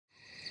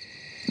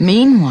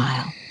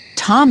Meanwhile,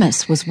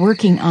 Thomas was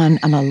working on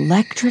an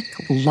electric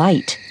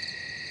light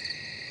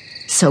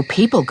so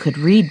people could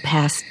read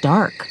past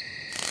dark.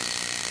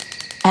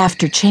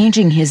 After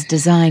changing his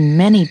design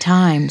many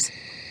times,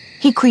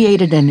 he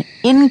created an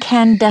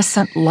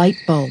incandescent light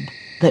bulb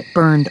that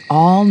burned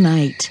all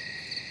night.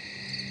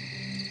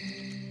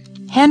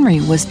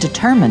 Henry was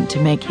determined to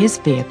make his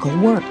vehicle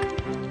work,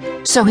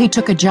 so he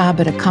took a job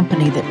at a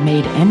company that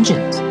made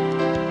engines.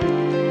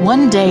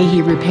 One day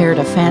he repaired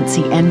a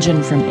fancy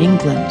engine from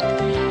England.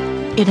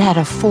 It had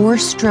a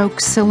 4-stroke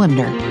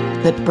cylinder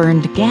that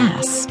burned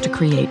gas to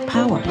create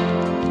power.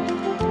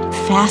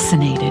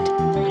 Fascinated,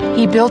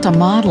 he built a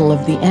model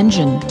of the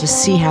engine to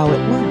see how it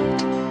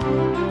worked.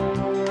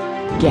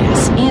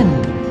 Gas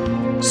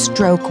in.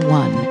 Stroke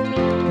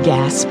 1.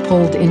 Gas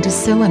pulled into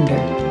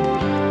cylinder.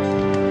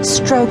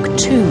 Stroke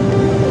 2.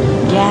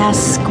 Gas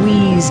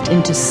squeezed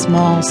into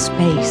small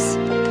space.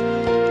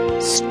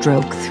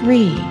 Stroke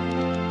 3.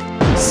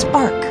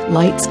 Spark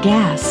lights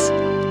gas.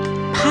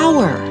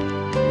 Power.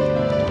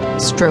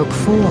 Stroke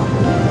 4.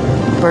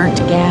 Burnt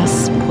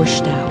gas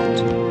pushed out.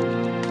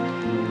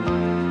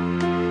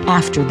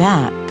 After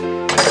that,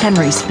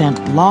 Henry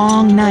spent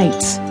long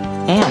nights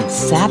and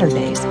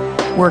Saturdays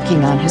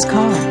working on his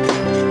car.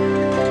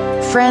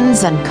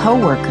 Friends and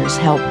co-workers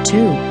helped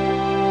too.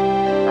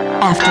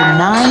 After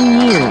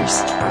 9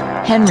 years,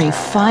 Henry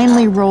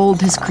finally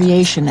rolled his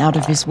creation out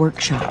of his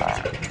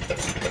workshop.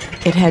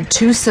 It had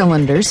 2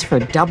 cylinders for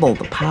double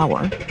the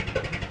power,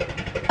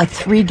 a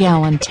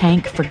 3-gallon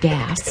tank for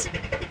gas,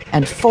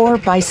 and 4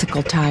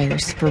 bicycle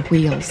tires for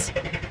wheels.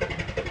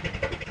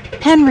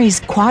 Henry's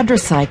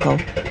quadricycle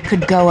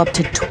could go up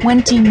to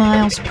 20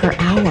 miles per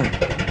hour,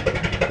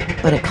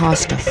 but it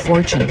cost a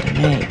fortune to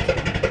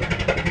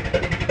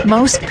make.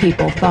 Most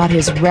people thought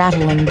his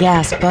rattling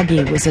gas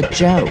buggy was a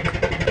joke.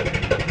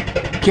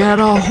 "Get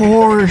a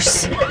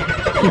horse!"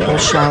 people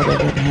shouted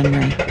at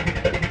Henry.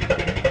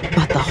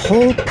 But the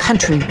whole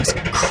country was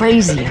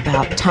crazy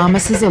about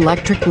Thomas's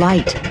electric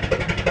light.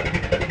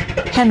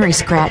 Henry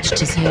scratched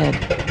his head.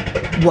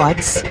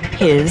 What's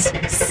his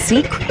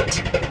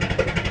secret?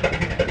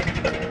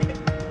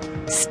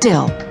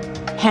 Still,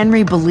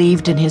 Henry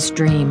believed in his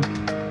dream.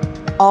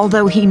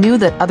 Although he knew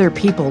that other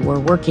people were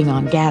working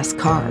on gas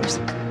cars,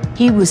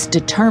 he was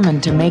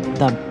determined to make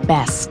the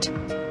best.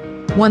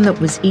 One that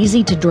was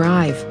easy to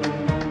drive,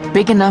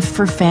 big enough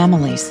for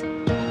families,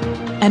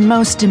 and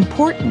most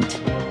important,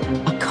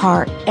 a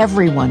car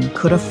everyone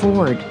could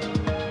afford.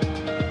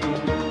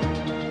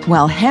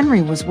 While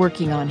Henry was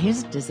working on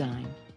his design,